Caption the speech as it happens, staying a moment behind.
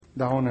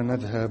دعونا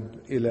نذهب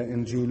إلى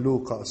إنجيل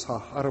لوقا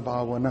أصحاح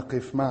 4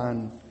 ونقف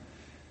معا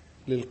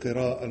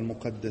للقراءة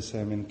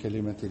المقدسة من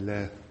كلمة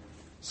الله.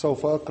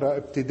 سوف أقرأ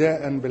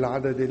ابتداء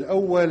بالعدد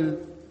الأول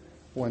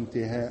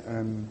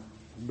وانتهاء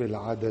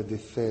بالعدد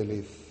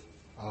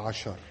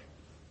 13.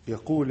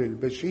 يقول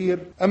البشير: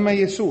 أما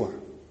يسوع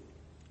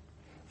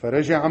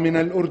فرجع من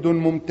الأردن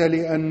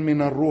ممتلئا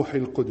من الروح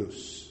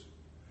القدس،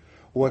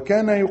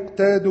 وكان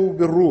يقتاد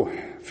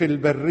بالروح في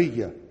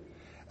البرية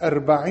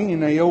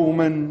 40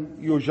 يوما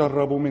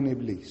يجرب من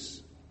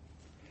إبليس.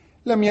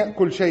 لم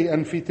يأكل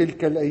شيئا في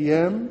تلك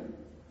الأيام،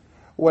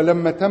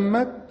 ولما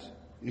تمت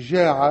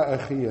جاع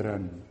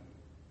أخيرا.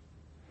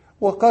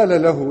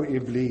 وقال له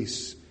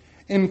إبليس: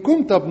 إن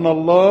كنت ابن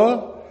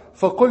الله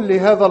فقل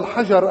لهذا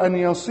الحجر أن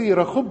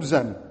يصير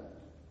خبزا.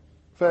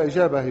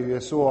 فأجابه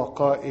يسوع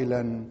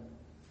قائلا: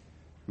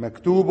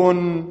 مكتوب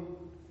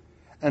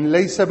أن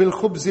ليس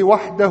بالخبز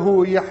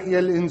وحده يحيا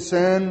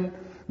الإنسان،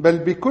 بل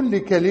بكل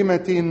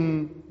كلمة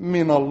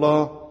من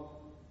الله.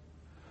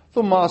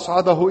 ثم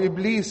أصعده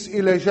إبليس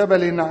إلى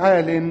جبل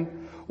عال،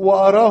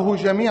 وأراه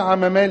جميع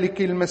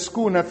ممالك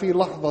المسكونة في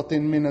لحظة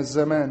من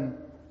الزمان.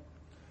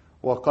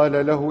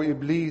 وقال له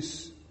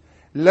إبليس: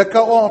 لك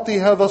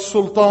أعطي هذا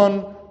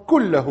السلطان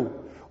كله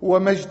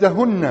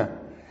ومجدهن،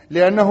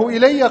 لأنه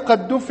إلي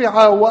قد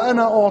دفع،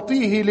 وأنا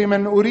أعطيه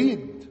لمن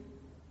أريد.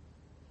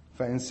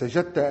 فإن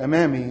سجدت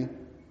أمامي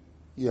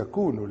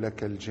يكون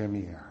لك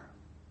الجميع.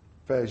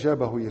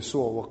 فأجابه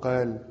يسوع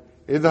وقال: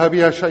 اذهب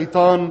يا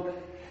شيطان،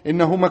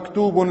 إنه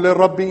مكتوب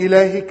للرب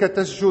إلهك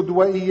تسجد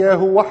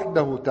وإياه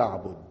وحده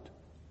تعبد.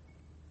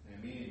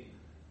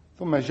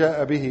 ثم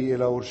جاء به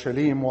إلى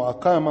أورشليم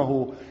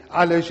وأقامه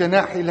على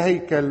جناح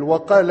الهيكل،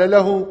 وقال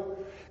له: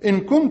 إن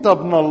كنت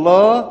ابن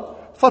الله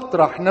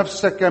فاطرح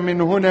نفسك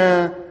من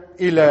هنا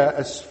إلى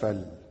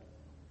أسفل،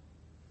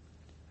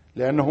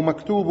 لأنه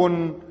مكتوب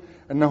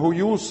أنه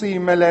يوصي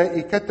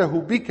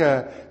ملائكته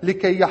بك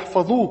لكي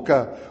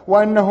يحفظوك،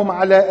 وأنهم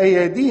على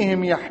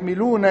أيديهم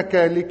يحملونك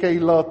لكي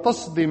لا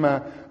تصدم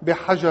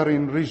بحجر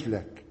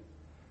رجلك.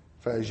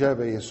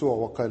 فأجاب يسوع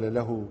وقال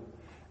له: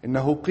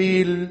 إنه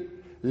قيل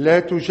لا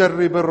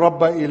تجرب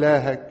الرب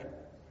إلهك.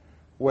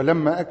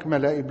 ولما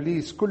أكمل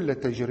إبليس كل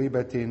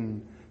تجربة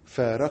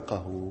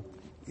فارقه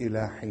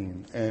إلى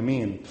حين.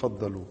 آمين.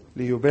 تفضلوا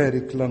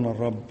ليبارك لنا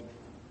الرب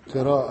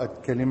قراءة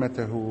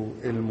كلمته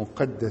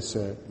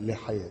المقدسة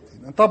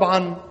لحياتنا.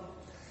 طبعا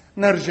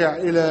نرجع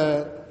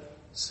إلى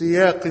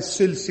سياق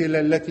السلسلة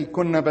التي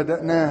كنا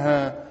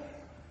بدأناها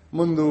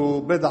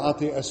منذ بضعة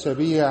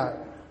أسابيع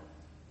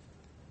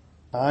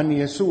عن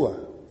يسوع،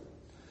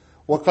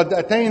 وقد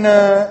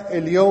أتينا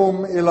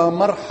اليوم إلى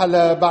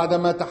مرحلة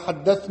بعدما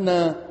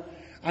تحدثنا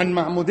عن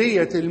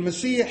معمودية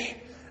المسيح،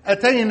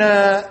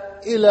 أتينا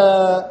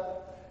إلى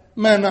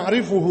ما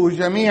نعرفه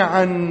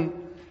جميعا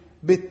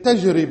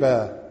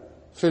بالتجربة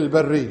في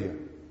البرية،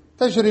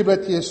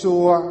 تجربة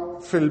يسوع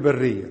في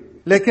البرية.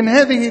 لكن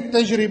هذه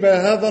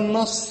التجربة، هذا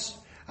النص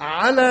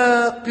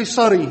على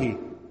قصره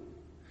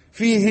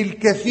فيه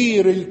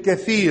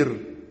الكثير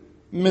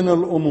من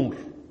الأمور،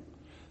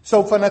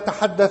 سوف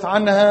نتحدث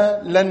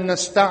عنها، لن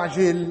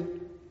نستعجل،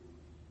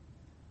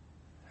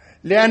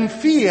 لأن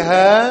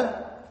فيها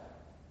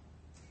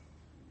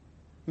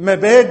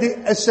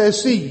مبادئ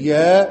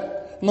أساسية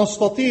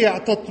نستطيع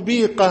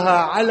تطبيقها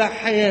على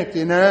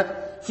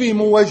حياتنا في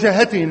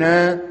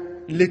مواجهتنا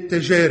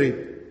للتجارب.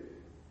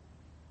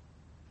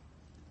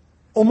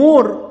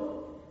 أمور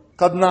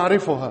قد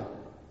نعرفها،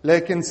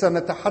 لكن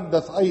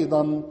سنتحدث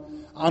أيضا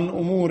عن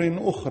أمور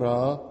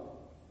أخرى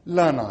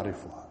لا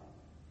نعرفها،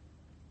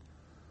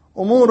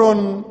 أمور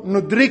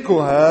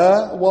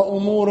ندركها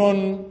وأمور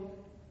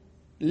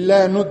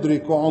لا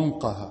ندرك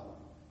عمقها.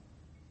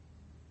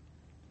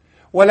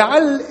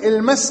 ولعل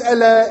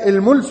المسألة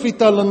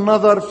الملفتة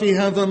للنظر في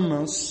هذا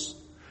النص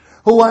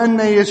هو أن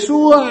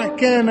يسوع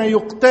كان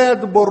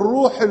يقتاد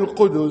بالروح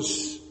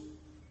القدس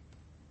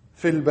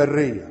في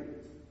البرية.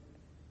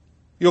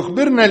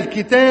 يخبرنا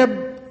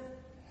الكتاب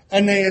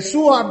أن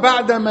يسوع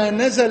بعدما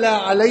نزل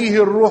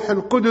عليه الروح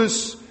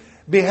القدس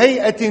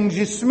بهيئة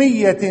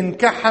جسمية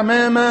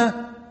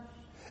كحمامة،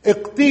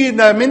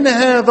 اقتيد من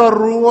هذا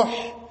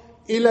الروح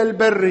إلى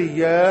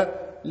البرية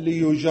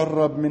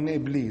ليجرب من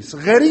إبليس.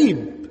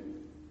 غريب،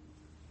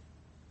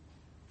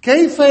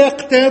 كيف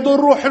يقتاد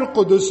الروح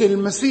القدس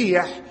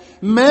المسيح؟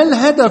 ما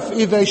الهدف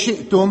إذا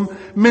شئتم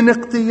من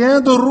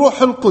اقتياد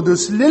الروح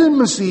القدس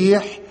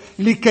للمسيح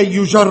لكي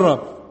يجرب؟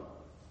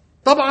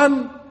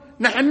 طبعا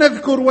نحن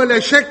نذكر ولا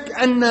شك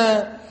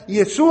أن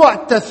يسوع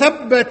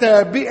تثبت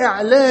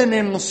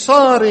بإعلان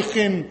صارخ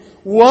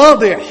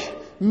واضح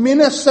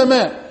من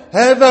السماء: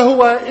 هذا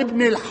هو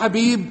ابن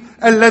الحبيب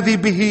الذي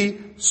به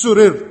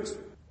سررت.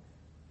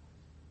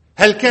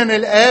 هل كان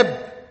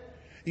الآب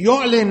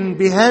يعلن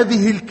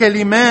بهذه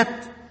الكلمات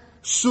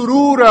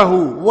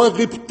سروره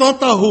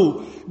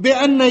وغبطته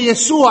بأن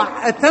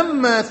يسوع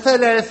أتم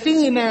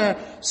 30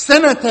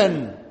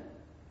 سنة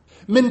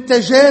من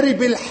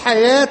تجارب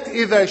الحياة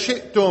إذا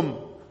شئتم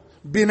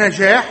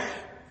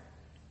بنجاح؟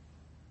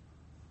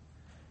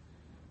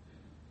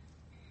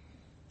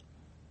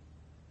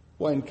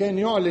 وإن كان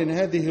يعلن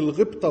هذه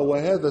الغبطة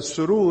وهذا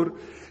السرور،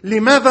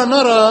 لماذا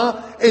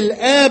نرى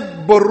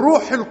الآب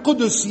بالروح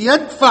القدس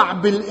يدفع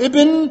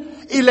بالابن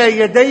إلى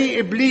يدي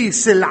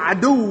إبليس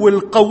العدو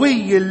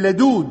القوي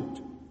اللدود؟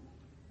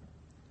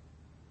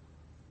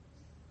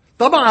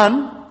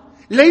 طبعا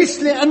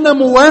ليس لأن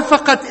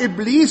موافقة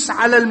إبليس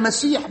على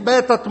المسيح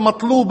باتت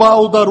مطلوبة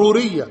أو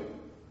ضرورية،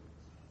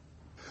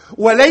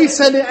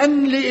 وليس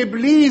لأن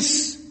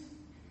لإبليس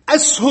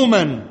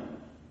أسهما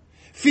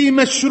في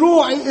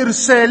مشروع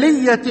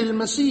إرسالية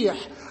المسيح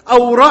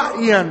أو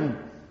رأيا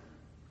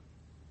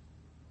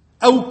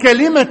أو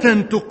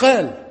كلمة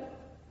تقال.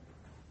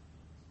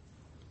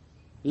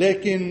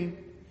 لكن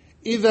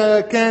إذا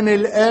كان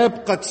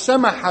الآب قد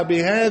سمح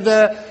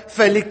بهذا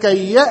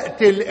فلكي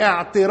يأتي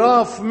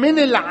الاعتراف من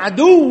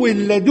العدو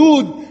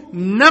اللدود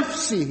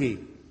نفسه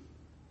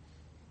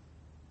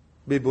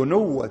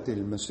ببنوة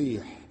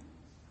المسيح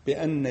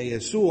بأن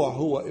يسوع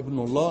هو ابن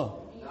الله.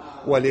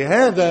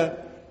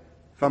 ولهذا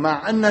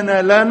فمع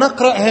أننا لا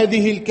نقرأ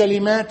هذه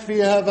الكلمات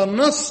في هذا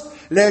النص،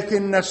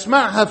 لكن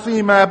نسمعها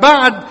فيما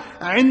بعد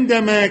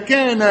عندما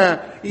كان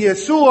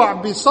يسوع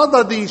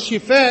بصدد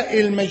شفاء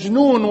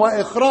المجنون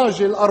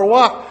وإخراج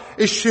الأرواح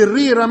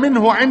الشريرة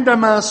منه،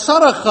 عندما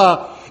صرخ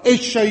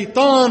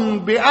الشيطان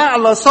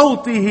بأعلى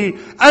صوته: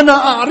 أنا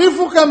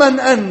أعرفك من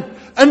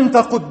أنت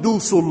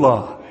قدوس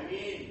الله.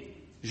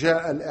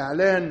 جاء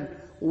الإعلان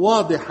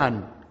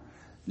واضحا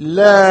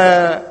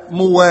لا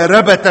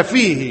مواربة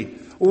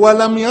فيه،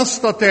 ولم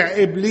يستطع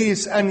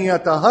إبليس أن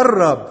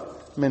يتهرب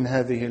من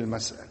هذه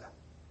المسألة.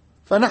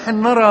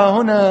 فنحن نرى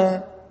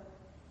هنا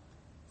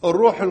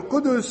الروح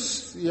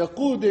القدس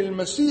يقود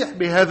المسيح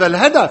بهذا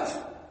الهدف،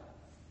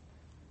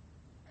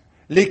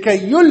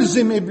 لكي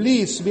يلزم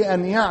إبليس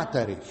بأن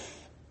يعترف،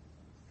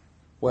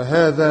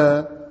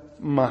 وهذا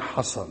ما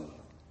حصل.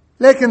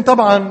 لكن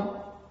طبعا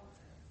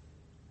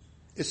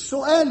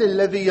السؤال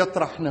الذي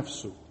يطرح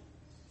نفسه: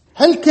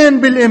 هل كان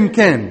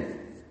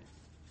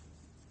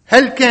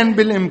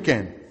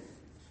بالإمكان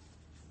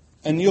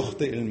أن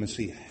يخطئ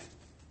المسيح،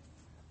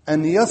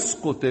 أن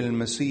يسقط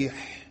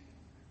المسيح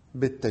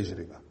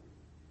بالتجربة؟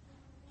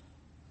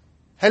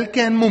 هل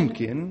كان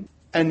ممكن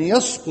أن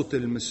يسقط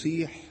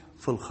المسيح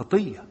في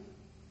الخطية؟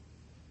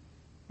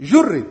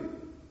 جرب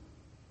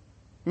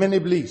من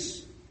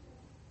إبليس.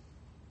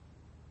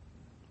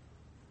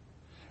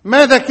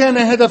 ماذا كان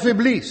هدف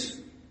إبليس؟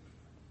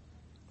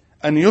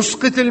 أن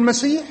يسقط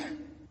المسيح.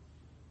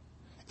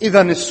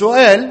 إذن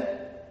السؤال: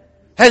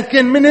 هل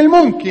كان من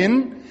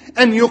الممكن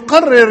أن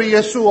يقرر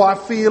يسوع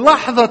في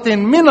لحظة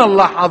من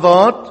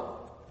اللحظات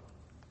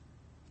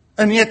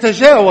أن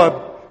يتجاوب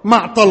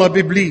مع طلب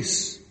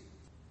إبليس؟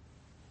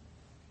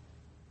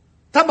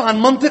 طبعا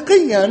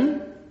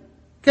منطقيا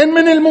كان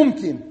من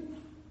الممكن،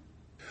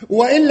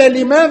 وإلا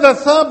لماذا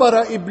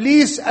ثابر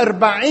إبليس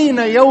 40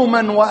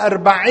 يوما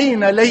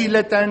و40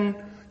 ليلة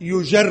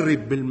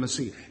يجرب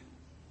بالمسيح؟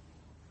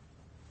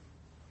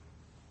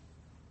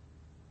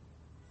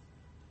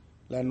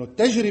 لأن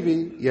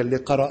التجربة يلي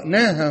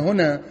قرأناها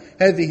هنا،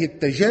 هذه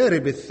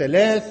التجارب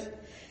الثلاث،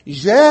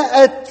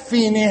 جاءت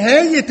في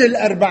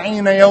نهاية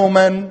 40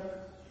 يوما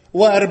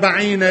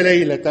و40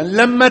 ليلة.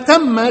 لما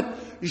تمت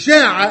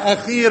جاع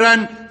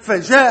أخيرا،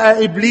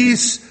 فجاء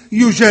إبليس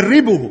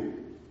يجربه.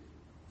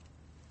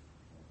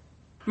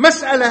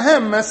 مسألة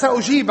هامة،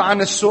 سأجيب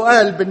عن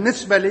السؤال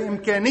بالنسبة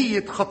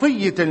لإمكانية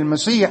خطية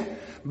المسيح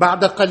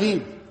بعد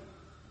قليل،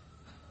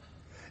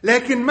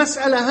 لكن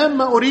مسألة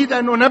هامة أريد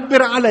أن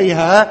أنبر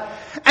عليها: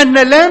 أن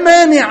لا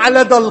مانع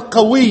لدى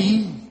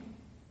القوي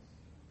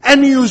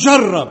أن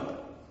يجرب،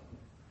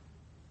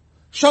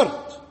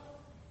 شرط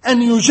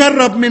أن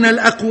يجرب من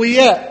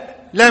الأقوياء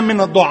لا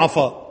من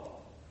الضعفاء.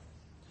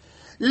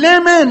 لا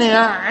مانع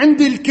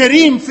عند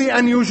الكريم في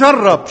أن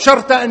يجرب،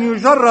 شرط أن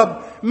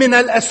يجرب من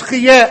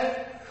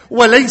الأسخياء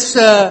وليس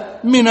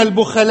من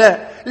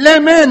البخلاء. لا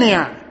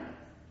مانع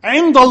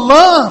عند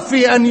الله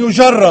في أن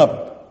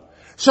يجرب،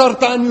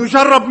 شرط أن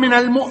يجرب من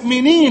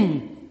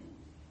المؤمنين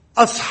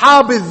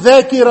أصحاب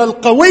الذاكرة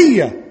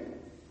القوية.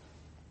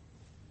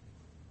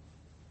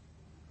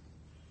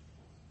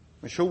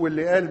 مش هو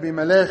اللي قال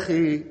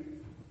بملاخي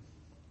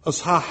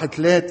إصحاح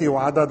 3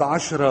 وعدد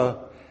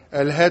 10: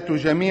 قال: هاتوا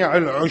جميع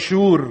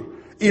العشور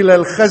إلى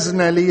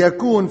الخزنة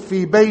ليكون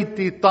في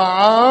بيتي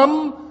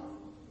طعام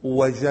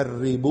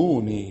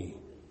وجربوني،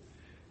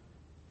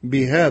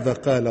 بهذا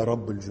قال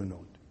رب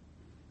الجنود.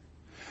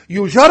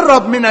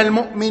 يجرب من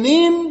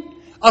المؤمنين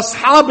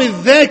أصحاب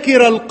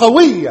الذاكرة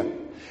القوية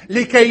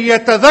لكي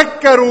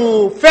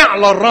يتذكروا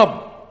فعل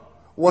الرب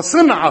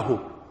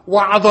وصنعه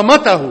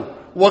وعظمته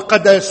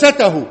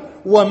وقداسته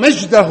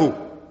ومجده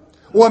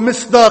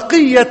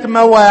ومصداقية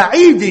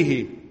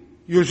مواعيده.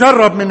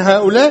 يجرب من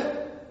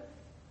هؤلاء.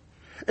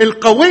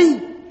 القوي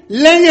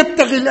لا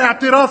يبتغي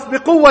الاعتراف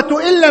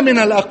بقوته إلا من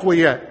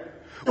الأقوياء،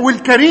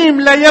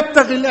 والكريم لا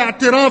يبتغي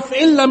الاعتراف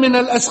إلا من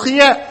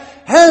الأسخياء.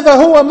 هذا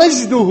هو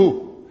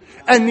مجده،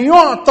 أن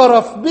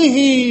يعترف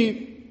به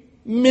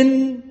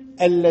من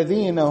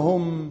الذين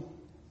هم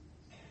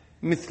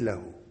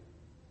مثله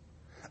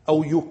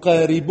أو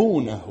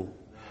يقاربونه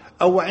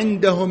أو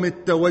عندهم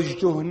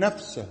التوجه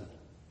نفسه،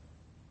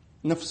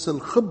 نفس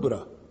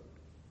الخبرة.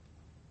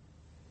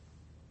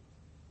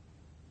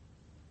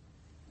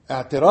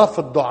 اعتراف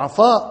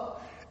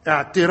الضعفاء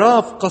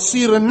اعتراف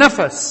قصير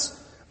النفس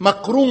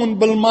مقرون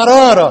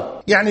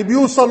بالمرارة، يعني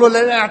بيوصلوا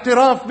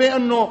للاعتراف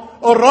بأنه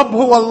الرب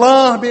هو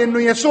الله،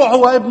 بأنه يسوع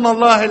هو ابن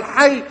الله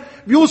الحي،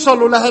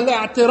 بيوصلوا لها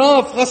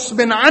الاعتراف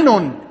غصب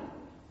عنهم،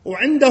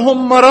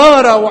 وعندهم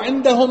مرارة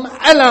وعندهم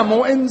ألم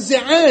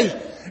وانزعاج.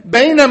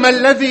 بينما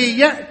الذي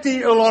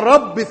يأتي إلى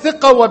الرب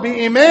بثقة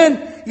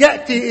وبإيمان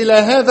يأتي إلى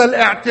هذا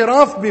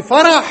الاعتراف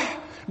بفرح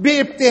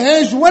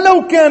بابتهاج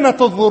ولو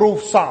كانت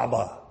الظروف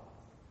صعبة.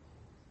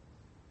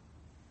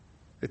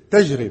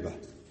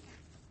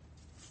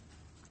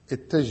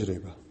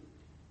 التجربة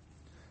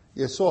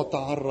يسوع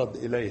تعرض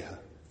إليها،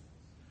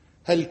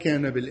 هل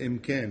كان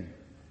بالإمكان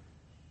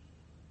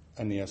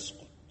أن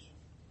يسقط؟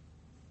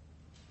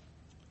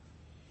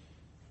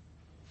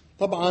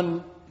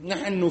 طبعا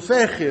نحن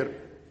نفاخر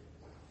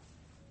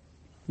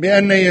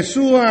بأن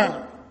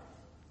يسوع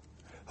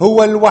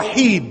هو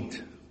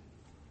الوحيد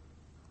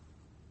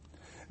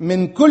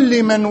من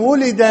كل من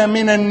ولد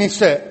من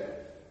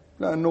النساء،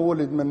 لأنه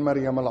ولد من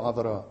مريم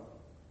العذراء،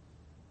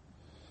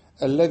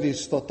 الذي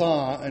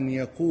استطاع أن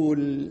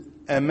يقول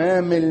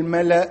أمام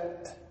الملأ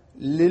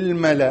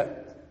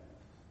للملأ: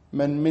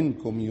 من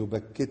منكم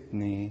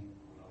يبكتني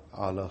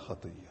على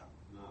خطية؟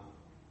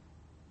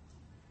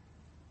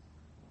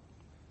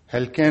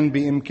 هل كان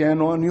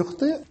بإمكانه أن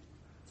يخطئ؟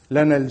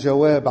 لنا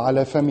الجواب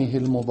على فمه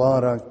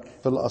المبارك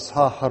في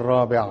الأصحاح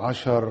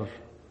 14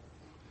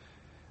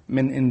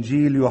 من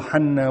إنجيل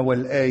يوحنا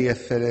والآية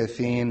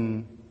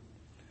 30،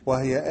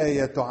 وهي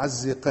آية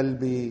تعزي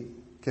قلبي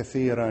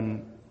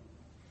كثيرا،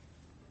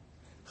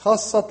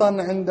 خاصة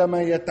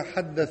عندما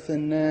يتحدث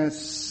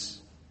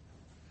الناس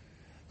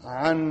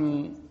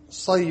عن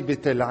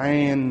صيبة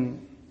العين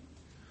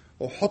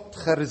وحط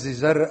خرز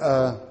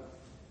زرقاء،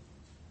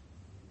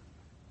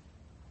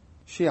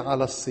 شيء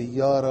على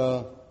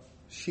السيارة،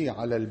 شيء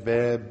على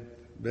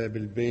باب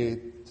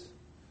البيت،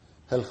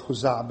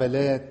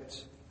 هالخزعبلات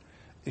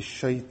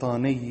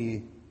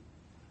الشيطانية.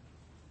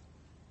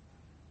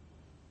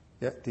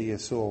 يأتي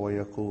يسوع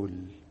ويقول: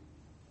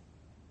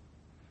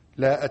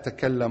 لا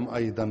أتكلم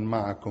أيضا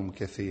معكم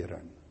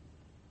كثيرا،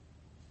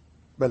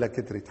 بلا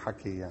كثرة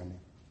حكي يعني،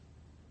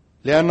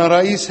 لأن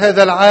رئيس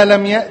هذا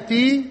العالم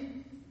يأتي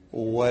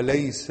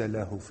وليس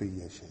له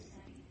في شيء.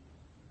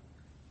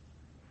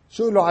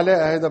 شو له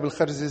علاقة هذا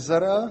بالخرز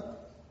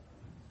الزرقاء؟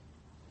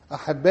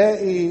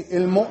 أحبائي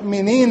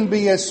المؤمنين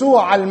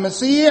بيسوع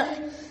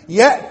المسيح،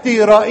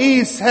 يأتي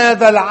رئيس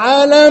هذا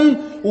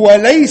العالم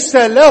وليس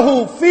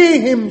له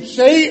فيهم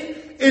شيء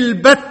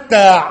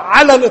البتة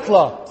على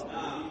الإطلاق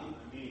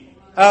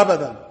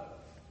أبدا،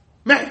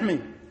 محمي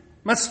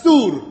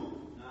مستور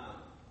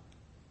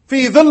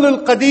في ظل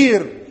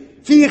القدير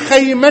في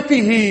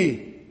خيمته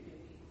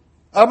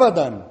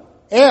أبدا،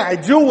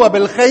 قاعد جوا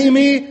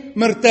بالخيمة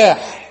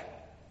مرتاح.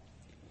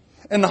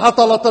 إن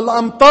هطلت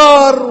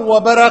الأمطار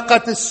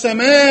وبرقت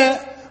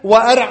السماء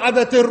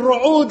وأرعدت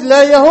الرعود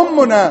لا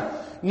يهمنا،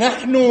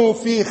 نحن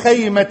في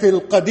خيمة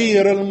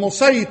القدير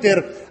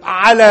المسيطر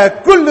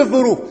على كل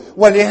الظروف.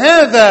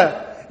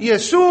 ولهذا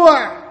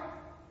يسوع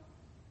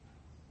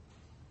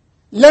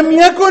لم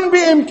يكن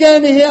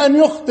بإمكانه أن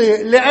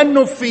يخطئ،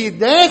 لأنه في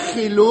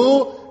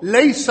داخله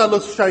ليس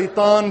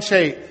للشيطان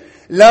شيء،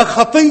 لا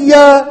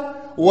خطية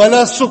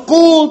ولا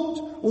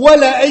سقوط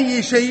ولا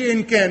أي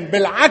شيء كان.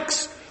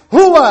 بالعكس،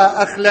 هو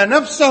أخلى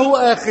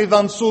نفسه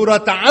آخذا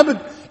صورة عبد،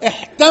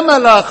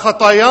 احتمل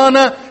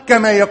خطايانا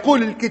كما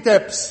يقول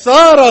الكتاب،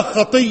 صار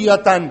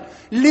خطية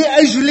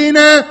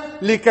لأجلنا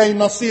لكي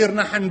نصير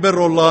نحن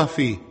بر الله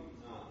فيه.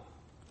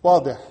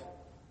 واضح؟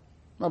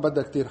 ما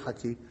بدأ كتير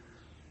حكي.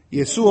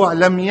 يسوع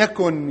لم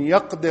يكن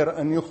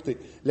يقدر أن يخطئ،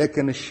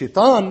 لكن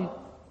الشيطان،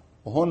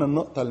 وهنا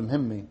النقطة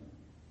المهمة،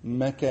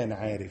 ما كان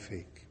عارف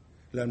هيك،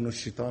 لأنه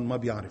الشيطان ما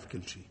بيعرف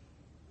كل شيء.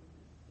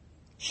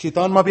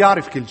 الشيطان ما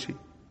بيعرف كل شيء،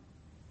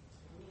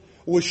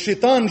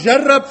 والشيطان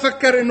جرب،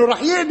 فكر انه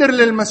رح يقدر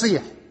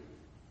للمسيح،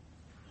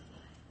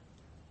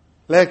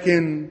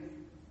 لكن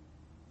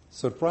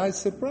سربرايز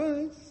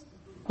سربرايز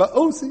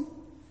بقوسي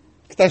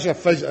اكتشف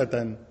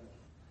فجأة.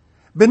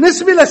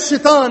 بالنسبة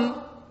للشيطان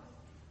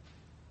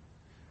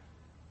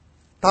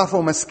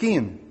تعرفوا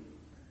مسكين،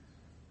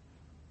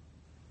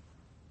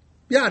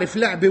 بيعرف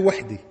لعبة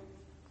وحدة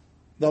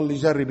ضل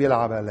يجرب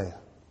يلعب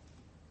عليها.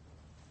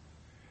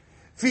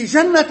 في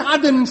جنة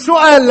عدن شو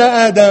قال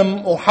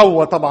لآدم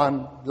وحواء؟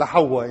 طبعا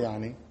لحواء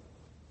يعني: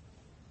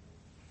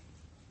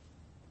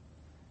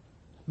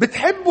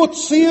 بتحبوا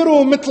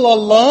تصيروا مثل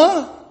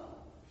الله؟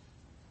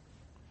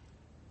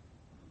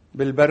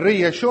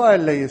 بالبرية شو قال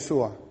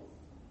ليسوع؟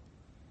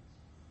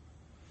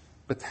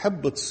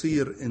 بتحب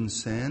تصير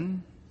إنسان؟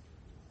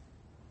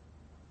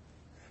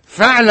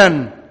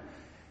 فعلا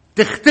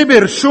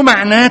تختبر شو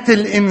معنات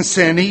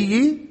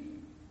الإنسانية؟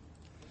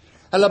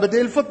 هلا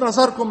بدي الفت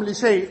نظركم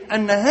لشيء،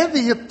 أن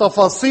هذه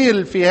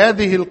التفاصيل في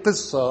هذه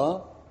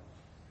القصة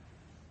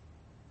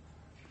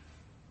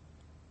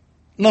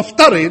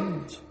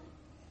نفترض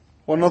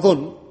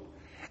ونظن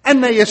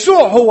أن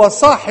يسوع هو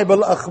صاحب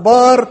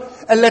الأخبار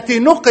التي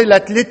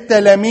نقلت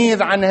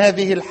للتلاميذ عن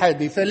هذه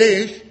الحادثة.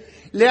 ليش؟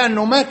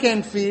 لأنه ما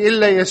كان في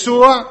إلا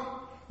يسوع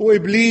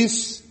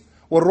وإبليس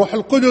والروح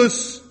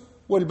القدس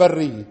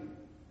والبرية،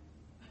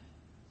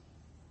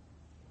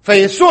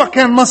 فيسوع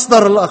كان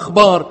مصدر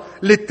الأخبار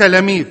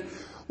للتلاميذ.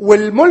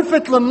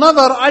 والملفت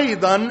للنظر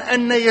أيضا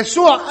أن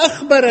يسوع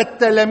أخبر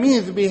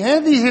التلاميذ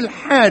بهذه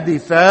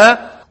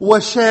الحادثة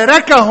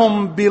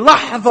وشاركهم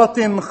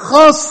بلحظة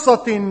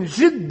خاصة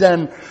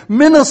جدا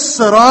من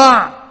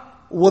الصراع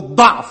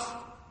والضعف.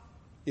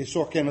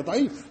 يسوع كان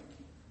ضعيف،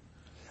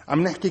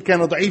 عم نحكي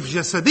كان ضعيف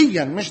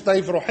جسديا مش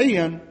ضعيف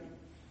روحيا.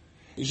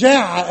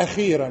 جاع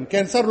أخيرا،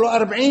 كان صار له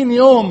 40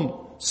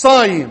 يوم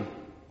صايم،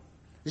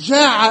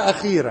 جاع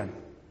أخيرا.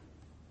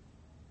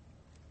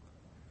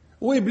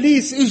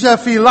 وإبليس إجا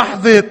في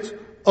لحظة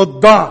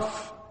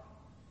الضعف،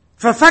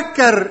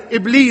 ففكر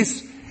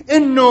إبليس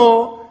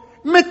إنه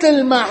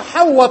مثل ما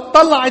حواء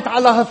اطلعت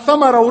على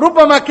هالثمرة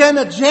وربما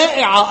كانت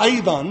جائعة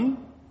أيضا،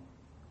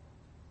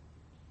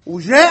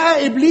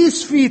 وجاء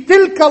إبليس في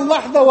تلك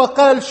اللحظة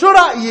وقال: شو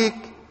رأيك؟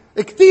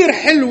 كتير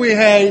حلوة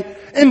هاي،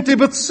 أنت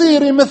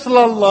بتصيري مثل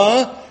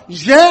الله.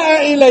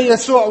 جاء إلى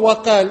يسوع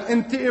وقال: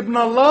 أنت ابن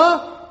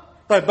الله،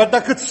 طيب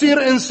بدك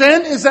تصير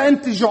إنسان؟ إذا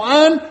أنت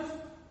جوعان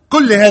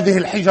كل هذه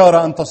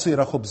الحجارة أن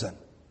تصير خبزا،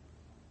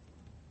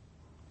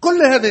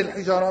 كل هذه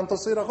الحجارة أن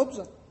تصير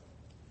خبزا.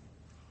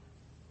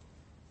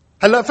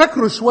 هلأ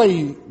فكروا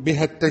شوي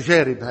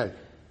بهالتجارب هاي،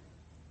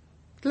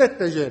 3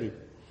 تجارب.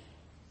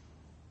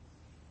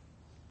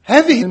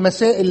 هذه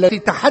المسائل التي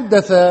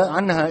تحدث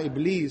عنها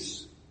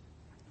إبليس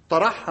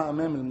طرحها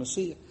أمام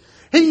المسيح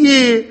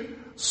هي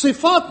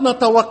صفات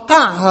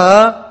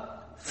نتوقعها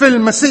في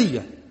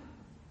المسيح.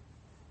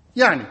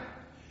 يعني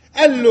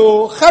قال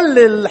له: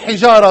 خلي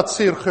الحجارة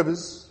تصير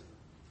خبز،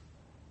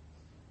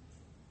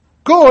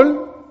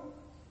 كل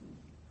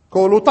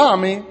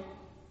وطعمي.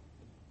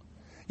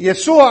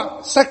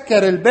 يسوع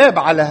سكر الباب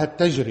على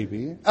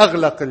هالتجربة،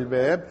 أغلق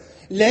الباب،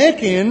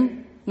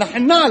 لكن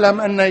نحن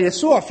نعلم أن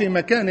يسوع في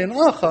مكان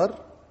آخر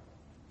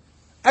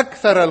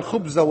أكثر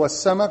الخبز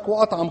والسمك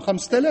وأطعم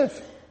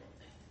 5000.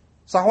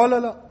 صح ولا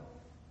لا؟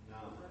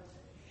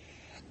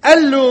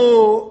 قال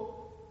له: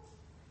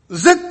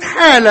 زد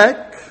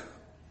حالك،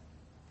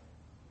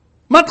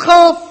 ما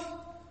تخاف،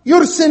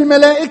 يرسل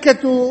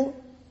ملائكته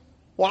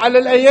وعلى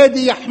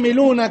الأيادي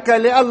يحملونك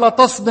لئلا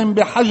تصدم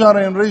بحجر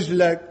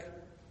رجلك.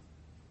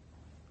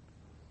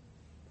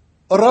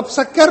 الرب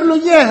سكر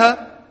له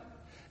إياها،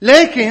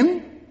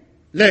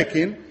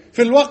 لكن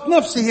في الوقت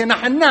نفسه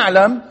نحن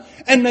نعلم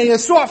أن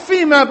يسوع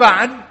فيما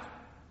بعد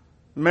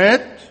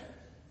مات،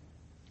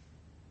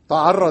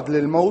 تعرض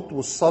للموت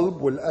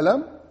والصلب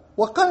والألم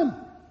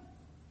وقام.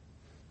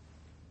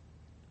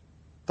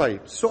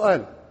 طيب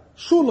السؤال: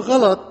 شو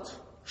الغلط،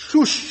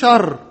 شو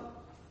الشر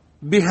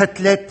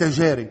بهالثلاث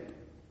تجارب؟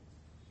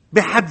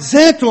 بحد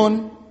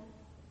ذاتهم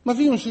ما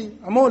فيهم شيء،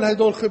 عمول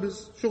هيدول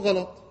خبز، شو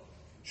غلط؟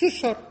 شو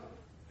الشر؟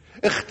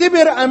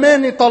 اختبر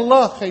أمانة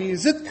الله خي،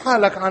 زد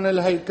حالك عن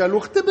الهيكل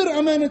واختبر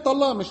أمانة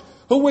الله. مش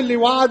هو اللي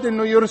وعد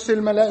انه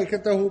يرسل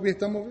ملائكته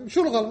بيهتموا بيه؟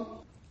 شو الغلط؟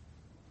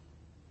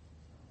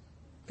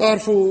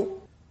 تعرفوا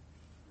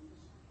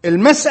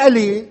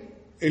المسألة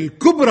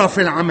الكبرى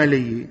في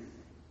العملية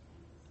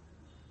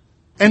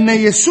أن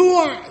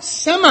يسوع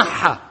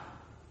سمح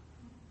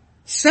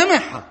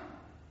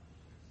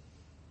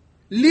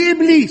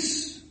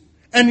لإبليس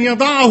أن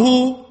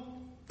يضعه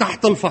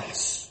تحت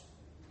الفحص.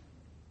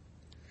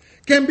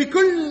 كان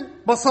بكل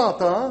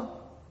بساطة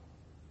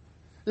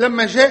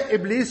لما جاء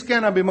إبليس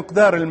كان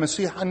بمقدار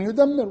المسيح أن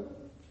يدمره،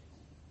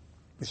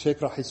 مش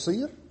هيك راح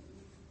يصير؟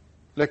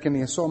 لكن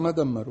يسوع ما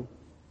دمره،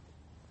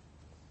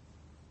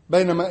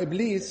 بينما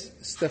إبليس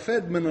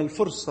استفاد من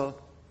الفرصة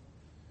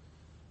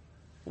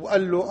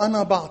وقال له: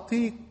 أنا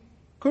بعطيك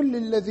كل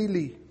الذي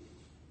لي.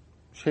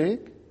 مش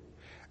هيك؟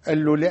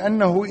 قال له: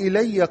 لأنه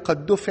إلي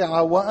قد دفع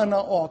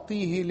وأنا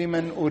أعطيه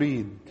لمن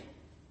أريد.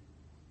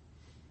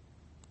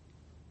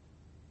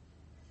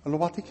 قال له: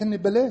 بعطيك هني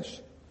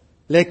ببلاش،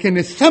 لكن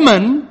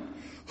الثمن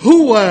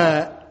هو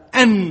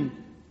أن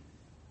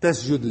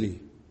تسجد لي.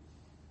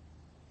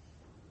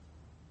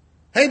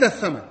 هيدا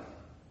الثمن.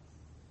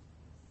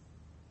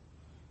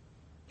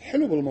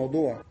 حلو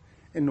بالموضوع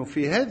إنه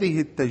في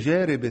هذه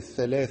التجارب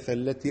الثلاثة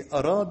التي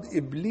أراد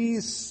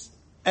إبليس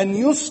أن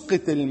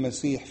يسقط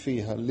المسيح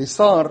فيها، اللي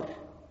صار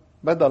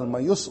بدل ما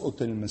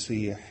يسقط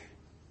المسيح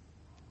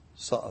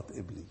سقط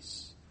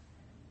إبليس.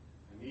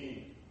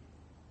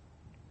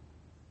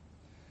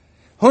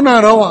 هنا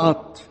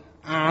روعة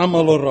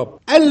عمل الرب.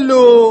 قال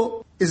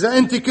له: إذا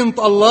أنت كنت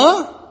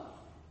الله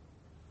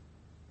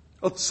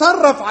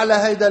اتصرف على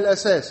هذا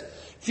الأساس.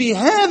 في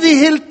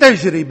هذه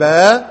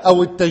التجربة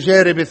أو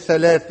التجارب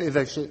الثلاث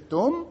إذا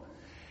شئتم،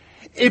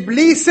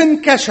 إبليس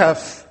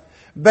انكشف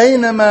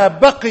بينما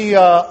بقي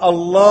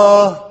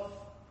الله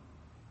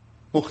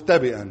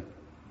مختبئا.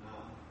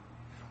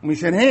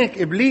 ومشان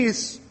هيك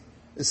إبليس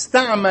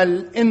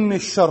استعمل إن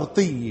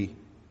الشرطية: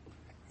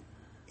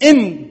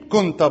 إن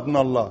كنت ابن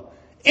الله،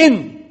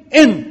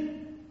 إن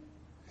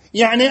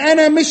يعني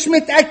أنا مش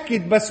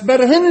متأكد، بس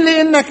برهن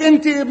لي إنك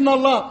أنت ابن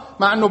الله.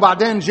 مع أنه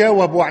بعدين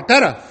جاوب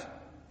واعترف.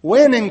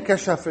 وين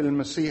انكشف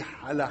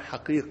المسيح على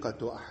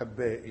حقيقته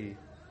أحبائي؟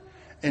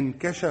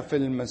 انكشف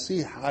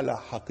المسيح على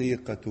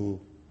حقيقته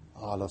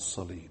على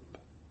الصليب.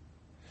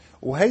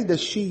 وهيدا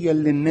الشيء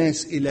اللي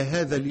الناس إلى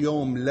هذا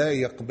اليوم لا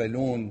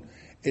يقبلون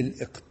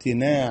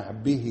الاقتناع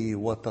به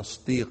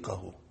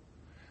وتصديقه.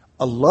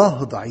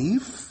 الله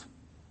ضعيف،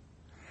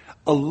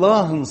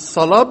 الله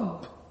انصلب،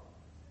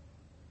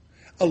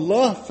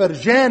 الله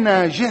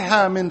فرجانا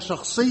جهة من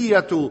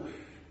شخصيته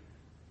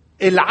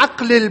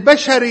العقل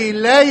البشري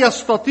لا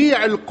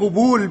يستطيع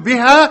القبول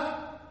بها.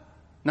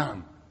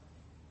 نعم.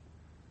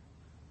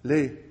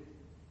 ليه؟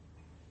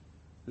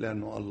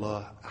 لأنه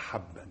الله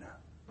أحبنا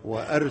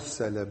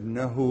وأرسل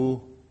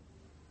ابنه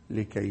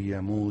لكي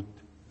يموت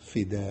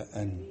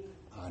فداء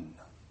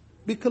عنا.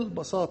 بكل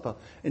بساطة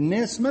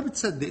الناس ما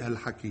بتصدق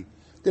هالحكي،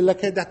 قلت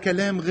لك هذا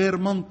كلام غير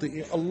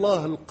منطقي.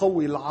 الله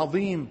القوي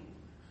العظيم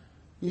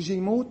يجي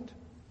يموت؟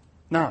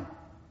 نعم.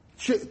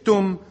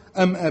 شئتم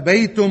أم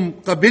أبيتم،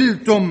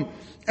 قبلتم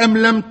أم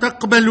لم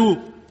تقبلوا.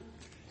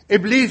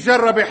 إبليس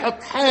جرب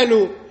يحط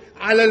حاله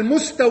على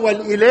المستوى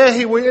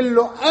الإلهي ويقول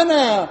له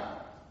أنا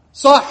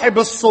صاحب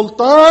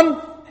السلطان.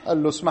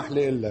 قال له اسمح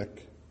لي أقول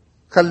لك،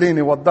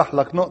 خليني أوضح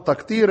لك نقطة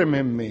كتير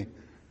مهمة.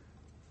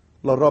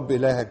 للرب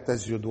إلهك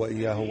تسجد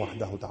وإياه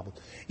وحده تعبد.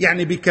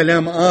 يعني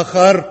بكلام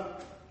آخر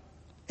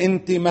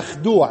أنت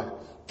مخدوع،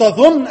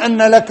 تظن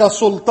أن لك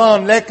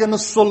سلطان، لكن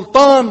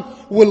السلطان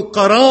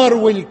والقرار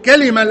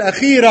والكلمة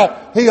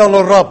الأخيرة هي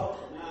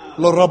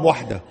للرب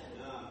وحده.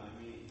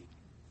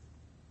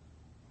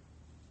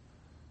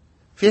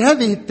 في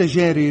هذه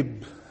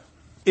التجارب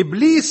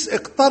إبليس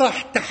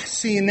اقترح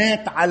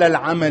تحسينات على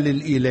العمل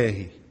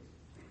الإلهي.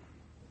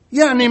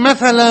 يعني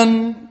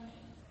مثلا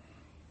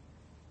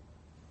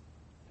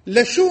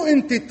لشو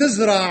أنت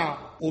تزرع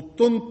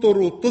وتنطر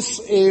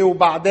وتسقي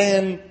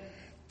وبعدين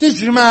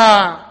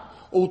تجمع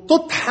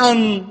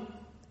وتطحن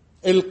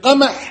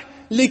القمح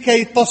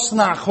لكي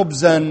تصنع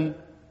خبزا؟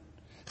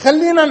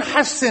 خلينا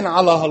نحسن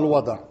على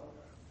هالوضع.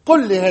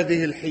 قل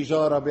لهذه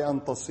الحجارة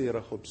بأن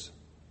تصير خبزا.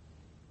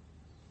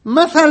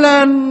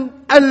 مثلا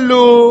قال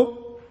له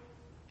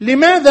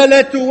لماذا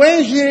لا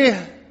تواجه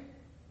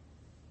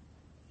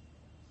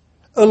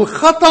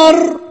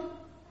الخطر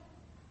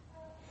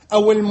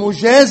أو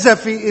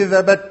المجازفة،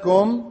 إذا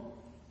بدكم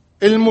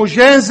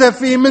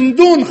المجازفة من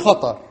دون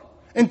خطر.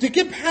 أنت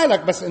كيف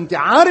حالك، بس أنت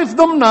عارف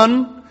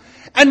ضمنا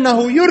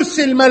أنه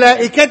يرسل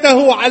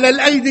ملائكته على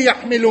الأيدي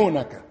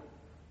يحملونك.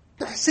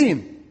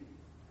 تحسين.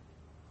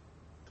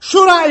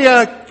 شو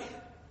رأيك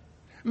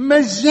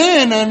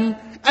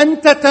مجانا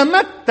أن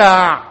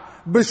تتمتع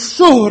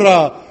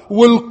بالشهرة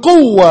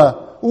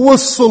والقوة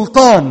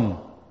والسلطان؟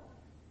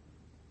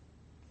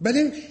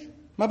 بليش،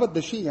 ما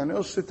بدي شيء، يعني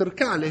قصة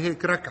تركع لي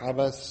هيك ركعة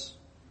بس،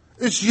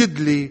 اسجد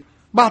لي،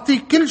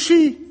 بعطيك كل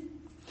شيء.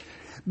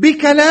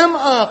 بكلام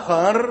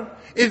آخر،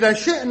 إذا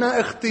شئنا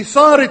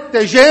اختصار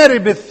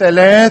التجارب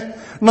الثلاث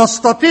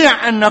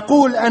نستطيع أن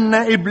نقول أن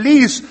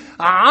إبليس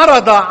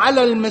عرض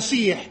على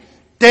المسيح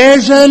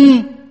تاجا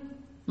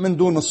من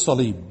دون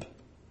الصليب.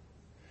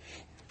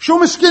 شو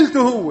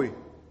مشكلته هو؟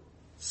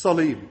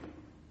 الصليب.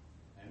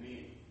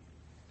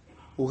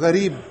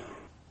 وغريب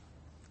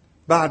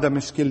بعد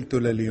مشكلته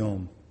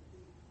لليوم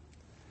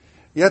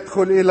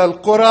يدخل إلى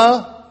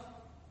القرى،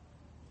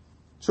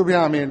 شو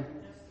بيعمل؟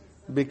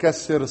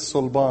 بيكسر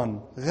الصلبان.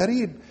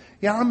 غريب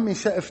يا عمي،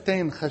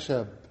 شقفتين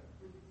خشب،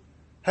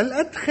 هل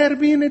قد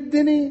خربين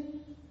الدنيا؟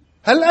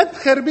 هل قد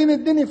خربين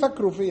الدنيا؟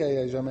 فكروا فيها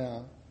يا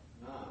جماعة.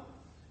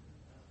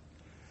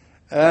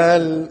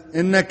 قال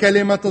إن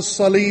كلمة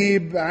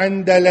الصليب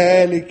عند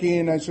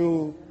الهالكين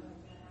شو؟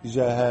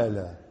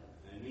 جهالة.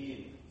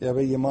 يا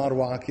بي ما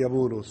أروعك يا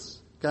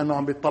بولس، كانوا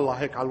عم بيطلع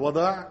هيك على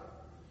الوضع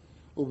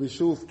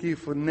وبيشوف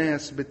كيف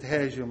الناس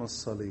بتهاجم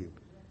الصليب.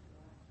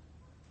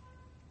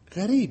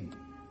 غريب.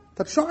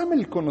 طب شو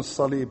عملكم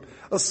الصليب؟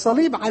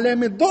 الصليب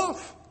علامة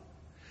ضعف،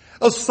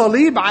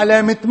 الصليب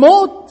علامة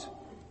موت،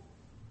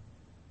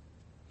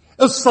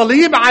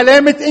 الصليب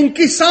علامة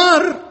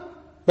انكسار.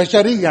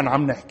 بشريا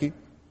عم نحكي.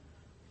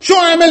 شو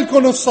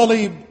عملكم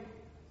الصليب؟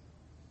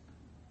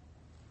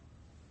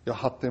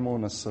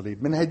 يحطمون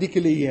الصليب. من هديك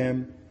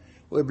الأيام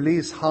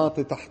وإبليس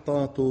حاطط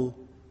أحطاطه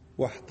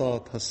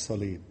واحتاط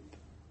هالصليب.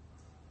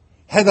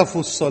 هدفه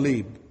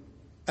الصليب.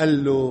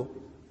 قال له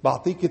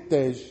بعطيك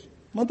التاج،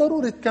 ما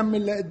ضروري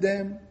تكمل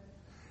لقدام،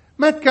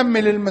 ما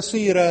تكمل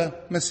المسيرة،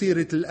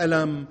 مسيرة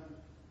الألم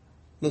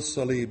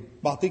للصليب،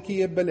 بعطيك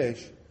إياه ببلاش،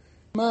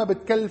 ما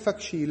بتكلفك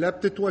شيء، لا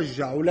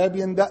بتتوجع ولا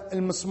بيندق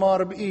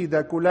المسمار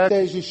بإيدك ولا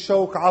تاج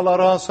الشوك على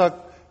راسك.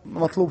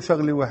 مطلوب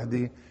شغلة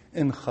وحدة،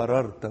 إن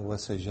خررت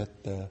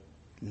وسجدت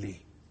لي.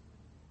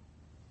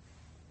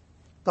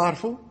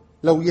 تعرفوا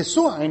لو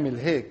يسوع عمل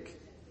هيك،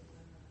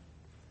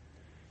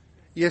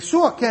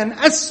 يسوع كان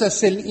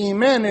أسس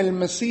الإيمان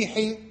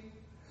المسيحي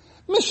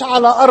مش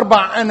على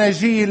 4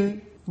 أناجيل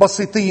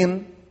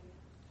بسيطين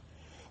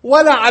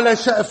ولا على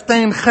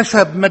شقفتين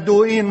خشب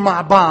مدوقين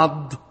مع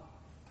بعض.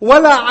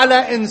 ولا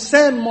على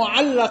إنسان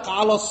معلق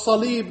على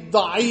الصليب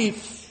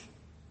ضعيف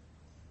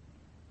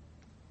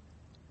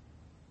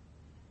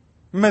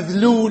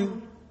مذلول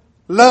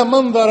لا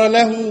منظر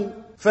له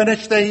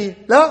فنشتهي.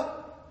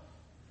 لا،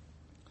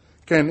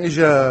 كان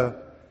إجا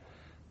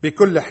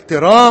بكل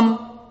احترام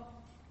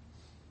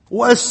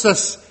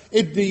وأسس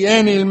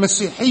الديانة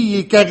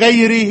المسيحية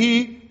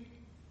كغيره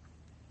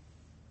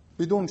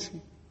بدون شيء،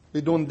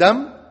 بدون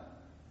دم،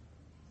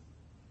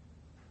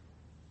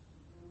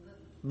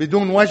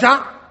 بدون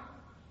وجع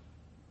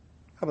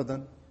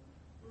أبدا.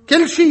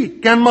 كل شيء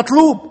كان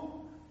مطلوب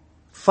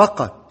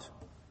فقط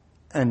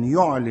أن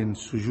يعلن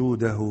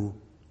سجوده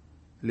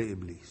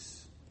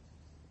لإبليس.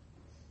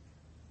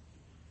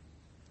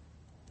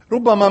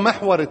 ربما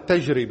محور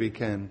التجربة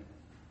كان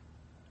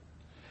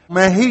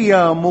ما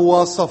هي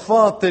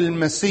مواصفات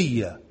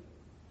المسيا.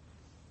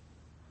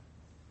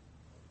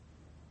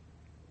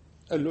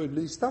 قال له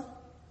إبليس تعال،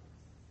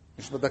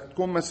 مش بدك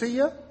تكون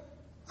مسيا؟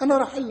 أنا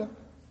راح أقول لك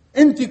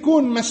أنت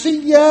كون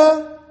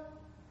مسيا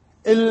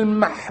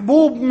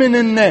المحبوب من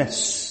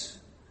الناس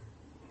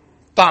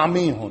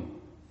طعميهم،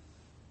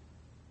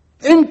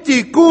 أنت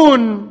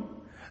كون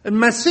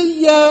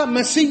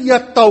مسيا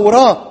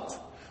التوراة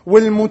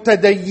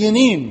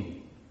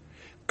والمتدينين،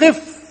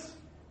 قف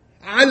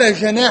على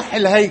جناح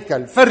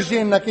الهيكل،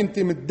 فرجي انك انت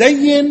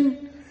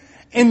متدين،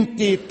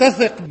 انت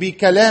تثق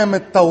بكلام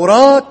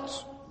التوراة،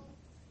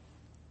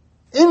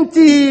 انت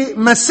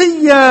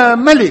مسيا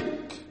ملك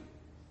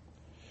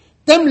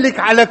تملك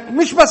على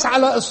مش بس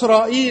على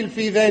إسرائيل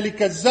في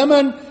ذلك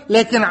الزمن،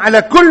 لكن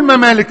على كل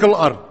ممالك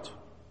الأرض.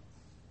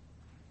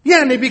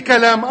 يعني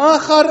بكلام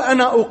آخر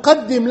أنا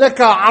أقدم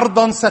لك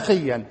عرضا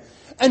سخيا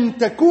أن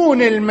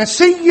تكون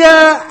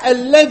المسيا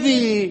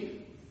الذي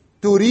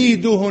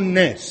تريده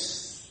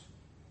الناس.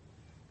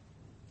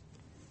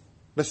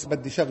 بس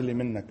بدي شغلة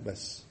منك،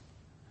 بس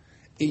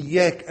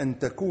إياك أن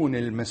تكون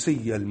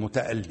المسيا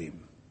المتألم.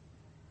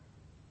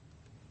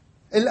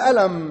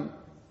 الألم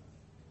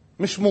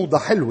مش موضة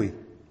حلوة،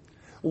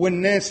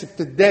 والناس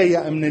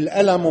بتتضايق من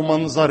الألم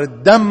ومنظر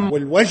الدم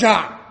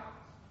والوجع.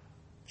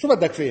 شو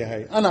بدك فيها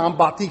هاي؟ أنا عم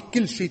بعطيك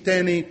كل شيء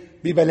تاني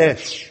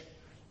ببلاش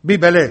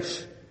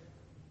ببلاش.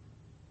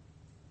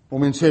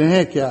 ومن شان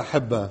هيك يا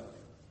أحبة،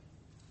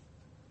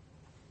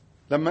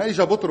 لما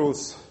إجا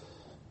بطرس،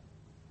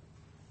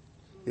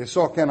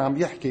 يسوع كان عم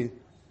يحكي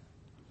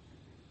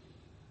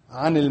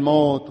عن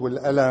الموت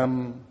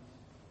والألم.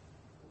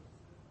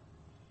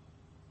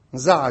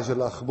 انزعج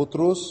الأخ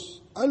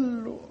بطرس،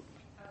 قال له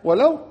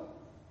ولو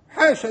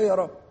حاشا يا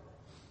رب.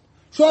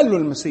 شو قال له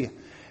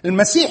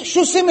المسيح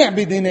شو سمع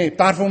بدينيه؟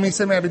 بتعرفوا مين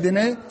سمع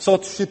بدينيه؟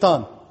 صوت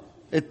الشيطان.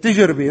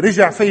 التجربة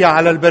رجع فيها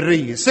على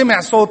البرية،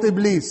 سمع صوت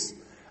إبليس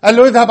قال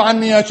له اذهب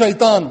عني يا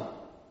شيطان،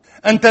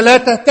 أنت لا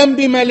تهتم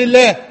بما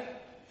لله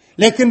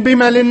لكن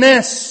بما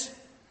للناس.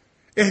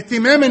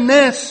 اهتمام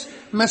الناس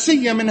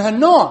مسيا من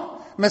هالنوع،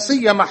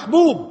 مسيا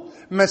محبوب،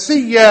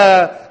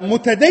 مسيا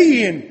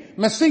متدين،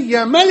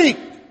 مسيا ملك،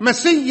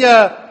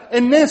 مسيا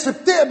الناس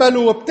بتقبله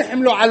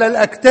وبتحمله على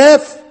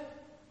الأكتاف.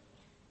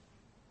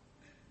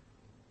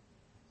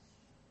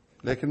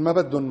 لكن ما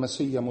بدهم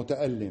مسيا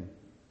متألم،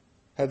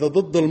 هذا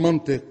ضد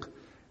المنطق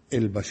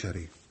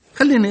البشري.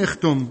 خليني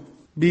أختم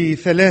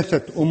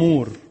بثلاثة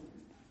أمور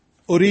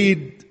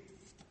أريد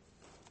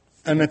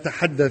أن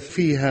أتحدث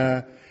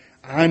فيها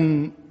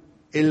عن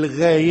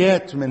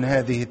الغايات من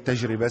هذه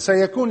التجربة.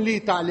 سيكون لي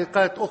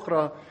تعليقات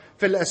أخرى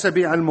في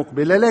الأسابيع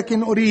المقبلة،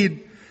 لكن أريد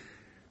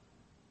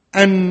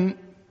أن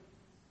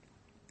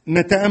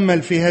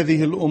نتأمل في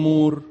هذه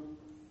الأمور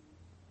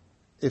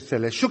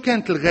الثلاث. شو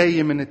كانت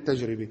الغاية من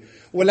التجربة؟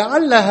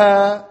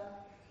 ولعلها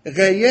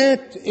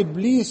غايات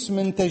إبليس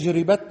من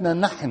تجربتنا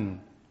نحن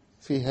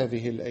في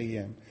هذه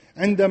الأيام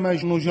عندما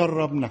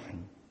نجرب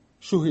نحن.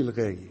 شو هي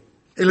الغاية؟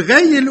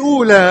 الغاية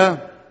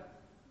الأولى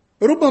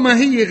ربما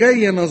هي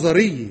غاية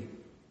نظرية،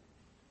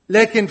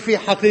 لكن في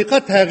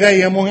حقيقتها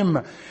غاية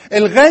مهمة.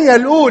 الغاية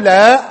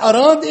الأولى،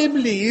 أراد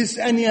إبليس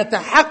أن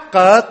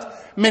يتحقق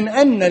من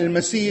أن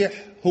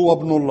المسيح هو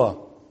ابن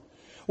الله،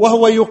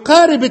 وهو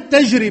يقارب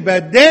التجربة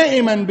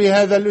دائما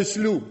بهذا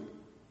الأسلوب.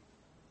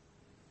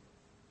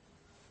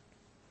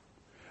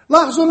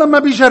 لاحظوا لما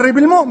بيجرب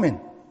المؤمن،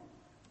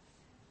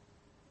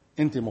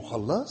 أنت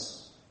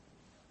مخلص؟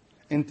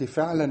 أنت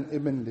فعلا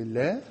ابن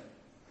لله؟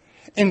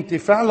 أنت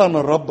فعلا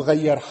الرب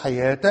غير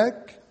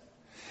حياتك؟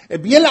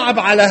 بيلعب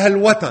على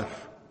هالوتر.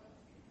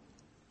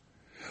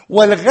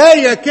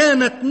 والغاية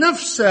كانت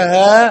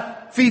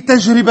نفسها في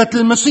تجربة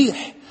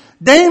المسيح.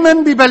 دايما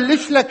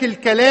ببلش لك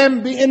الكلام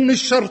بأن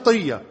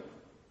الشرطية،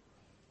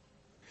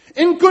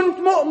 إن كنت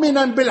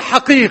مؤمنا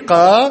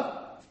بالحقيقة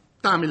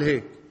تعمل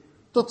هيك،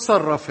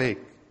 تتصرف هيك.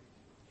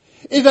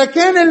 إذا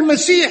كان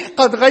المسيح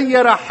قد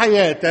غير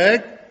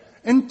حياتك،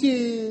 أنت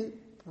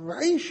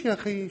عيش يا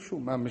أخي. شو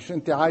ما مش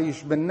أنت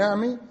عايش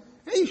بالنعمة؟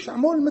 عيش،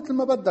 عمول مثل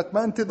ما بدك،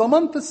 ما أنت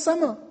ضمنت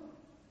السماء.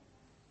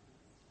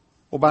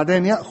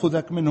 وبعدين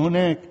يأخذك من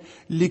هناك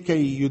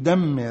لكي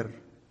يدمر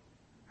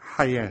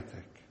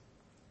حياتك.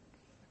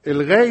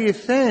 الغاية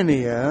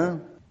الثانية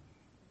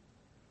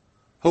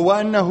هو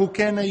أنه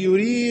كان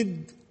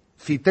يريد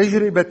في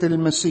تجربة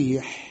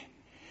المسيح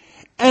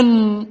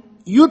أن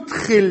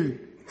يدخل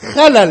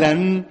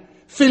خللا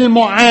في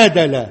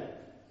المعادلة.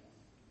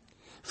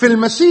 في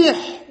المسيح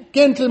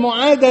كانت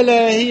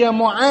المعادلة هي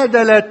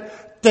معادلة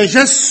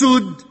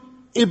تجسد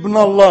ابن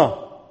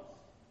الله.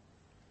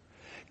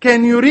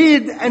 كان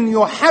يريد أن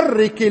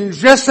يحرك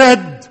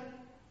الجسد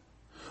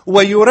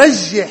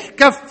ويرجح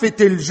كفة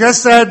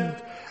الجسد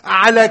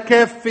على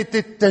كافة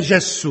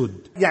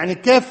التجسد، يعني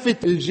كافة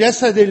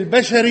الجسد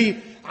البشري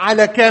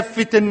على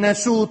كافة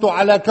الناسوت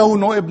وعلى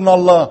كونه ابن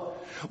الله،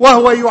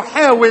 وهو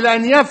يحاول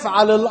أن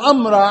يفعل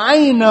الأمر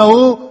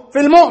عينه في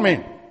المؤمن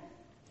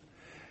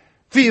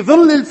في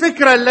ظل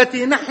الفكرة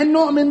التي نحن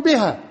نؤمن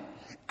بها،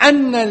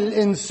 أن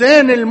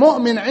الإنسان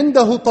المؤمن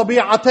عنده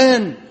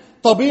طبيعتان،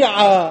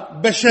 طبيعة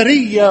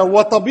بشرية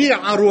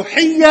وطبيعة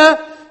روحية.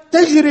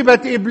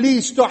 تجربة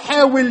إبليس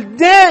تحاول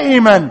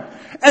دائما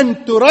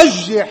أن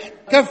ترجح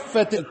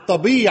كفة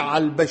الطبيعة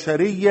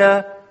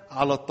البشرية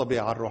على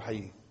الطبيعة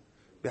الروحية،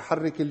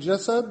 بيحرك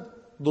الجسد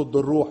ضد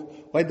الروح.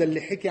 وهذا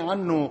اللي حكي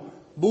عنه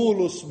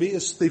بولس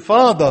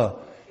باستفاضة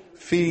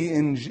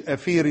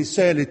في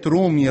رسالة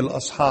رومية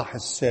الأصحاح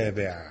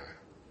 7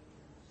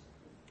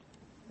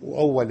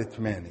 وأول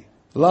 8.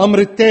 الأمر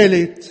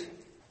الثالث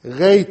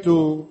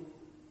غايته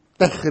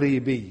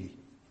تخريبية،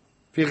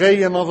 في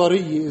غاية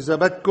نظرية إذا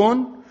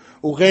بدكم،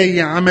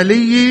 وغاية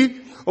عملية،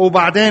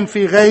 وبعدين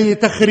في غاية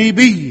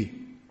تخريبية.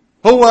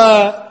 هو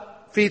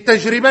في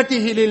تجربته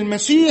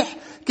للمسيح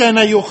كان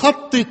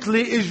يخطط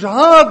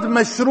لإجهاض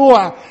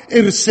مشروع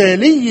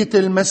إرسالية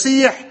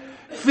المسيح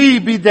في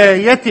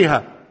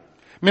بدايتها،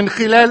 من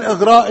خلال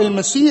إغراء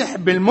المسيح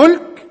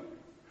بالملك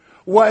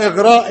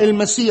وإغراء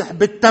المسيح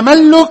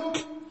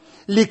بالتملك،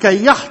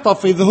 لكي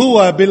يحتفظ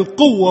هو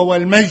بالقوة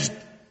والمجد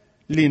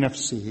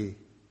لنفسه.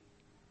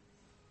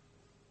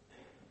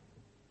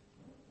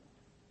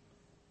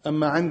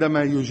 أما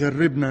عندما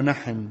يجربنا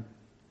نحن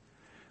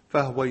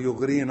فهو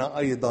يغرينا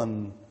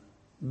أيضا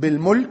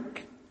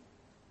بالملك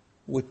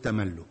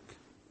والتملك.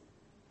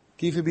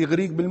 كيف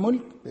بيغريك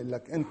بالملك؟ بيقول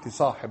لك أنت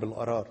صاحب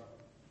القرار،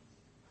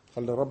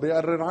 خلي الرب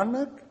يقرر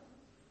عنك،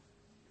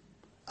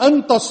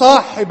 أنت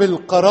صاحب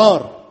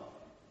القرار.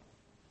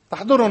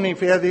 تحضرني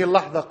في هذه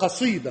اللحظة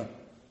قصيدة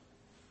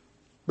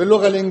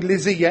باللغة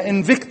الإنجليزية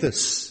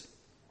انفيكتس،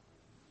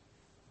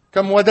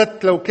 كم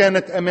وددت لو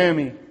كانت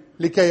أمامي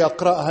لكي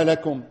أقرأها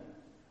لكم،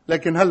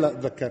 لكن هلأ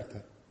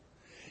ذكرتها.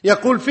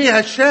 يقول فيها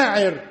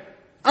الشاعر: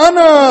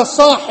 أنا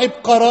صاحب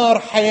قرار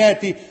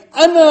حياتي،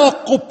 أنا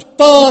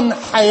قبطان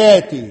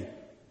حياتي.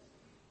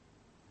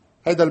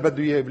 هذا اللي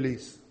بده إياه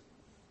إبليس،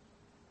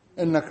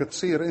 إنك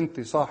تصير أنت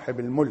صاحب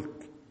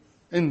الملك،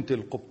 أنت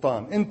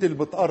القبطان، أنت اللي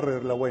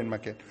بتقرر لوين ما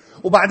كان.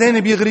 وبعدين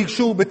بيغريك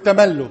شو؟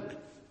 بالتملك،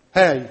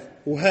 هاي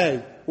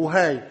وهاي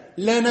وهاي.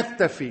 لا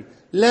نكتفي،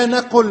 لا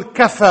نقل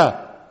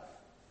كفى،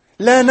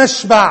 لا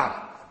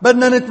نشبع،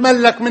 بدنا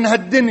نتملك من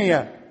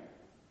هالدنيا،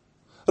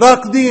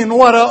 راكدين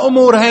وراء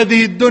أمور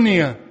هذه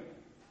الدنيا.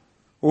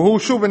 وهو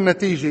شو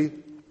بالنتيجة؟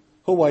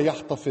 هو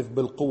يحتفظ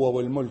بالقوة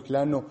والملك،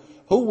 لأنه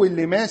هو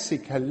اللي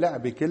ماسك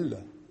هاللعبة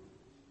كلها،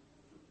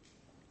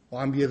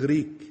 وعم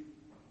بيغريك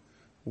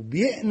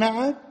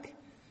وبيقنعك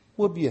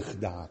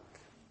وبيخدعك.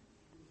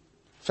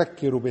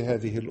 فكروا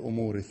بهذه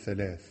الأمور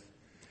الثلاث.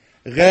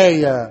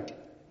 غاية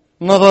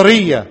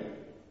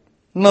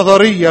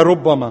نظرية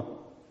ربما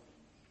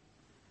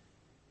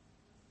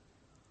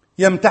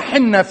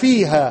يمتحن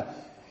فيها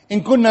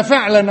إن كنا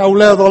فعلا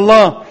أولاد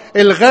الله.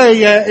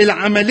 الغاية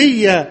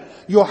العملية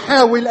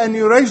يحاول أن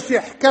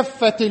يرجح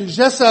كفة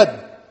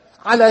الجسد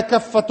على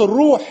كفة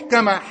الروح،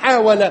 كما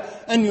حاول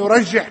أن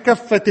يرجح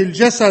كفة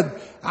الجسد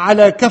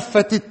على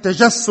كفة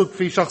التجسد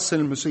في شخص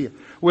المسيح.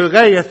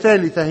 والغاية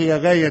الثالثة هي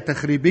غاية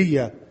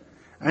تخريبية،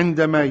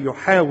 عندما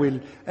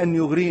يحاول أن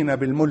يغرينا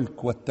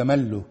بالملك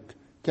والتملك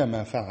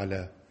كما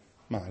فعل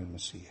مع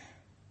المسيح.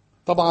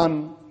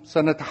 طبعا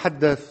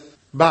سنتحدث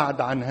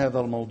بعد عن هذا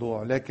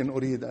الموضوع، لكن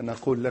أريد أن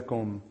أقول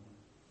لكم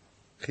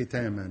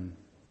ختاما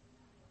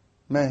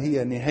ما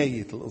هي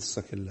نهاية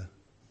القصة كلها.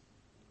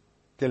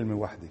 كلمة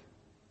واحدة: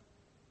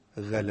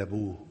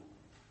 غلبوه.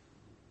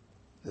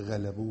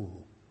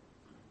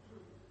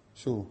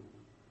 شو؟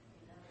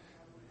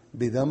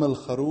 بدم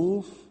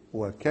الخروف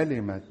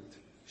وكلمة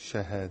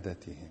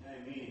شهادتهم.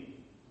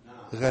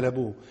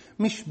 غلبوه،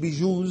 مش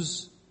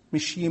بجوز،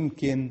 مش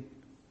يمكن،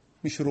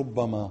 مش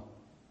ربما،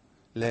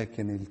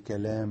 لكن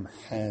الكلام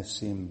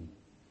حاسم.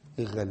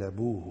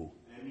 غلبوه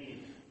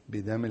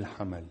بدم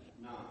الحمل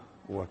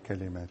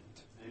وكلمة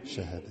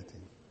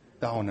شهادتهم.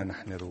 دعونا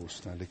نحن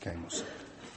رؤوسنا لكي نصلي.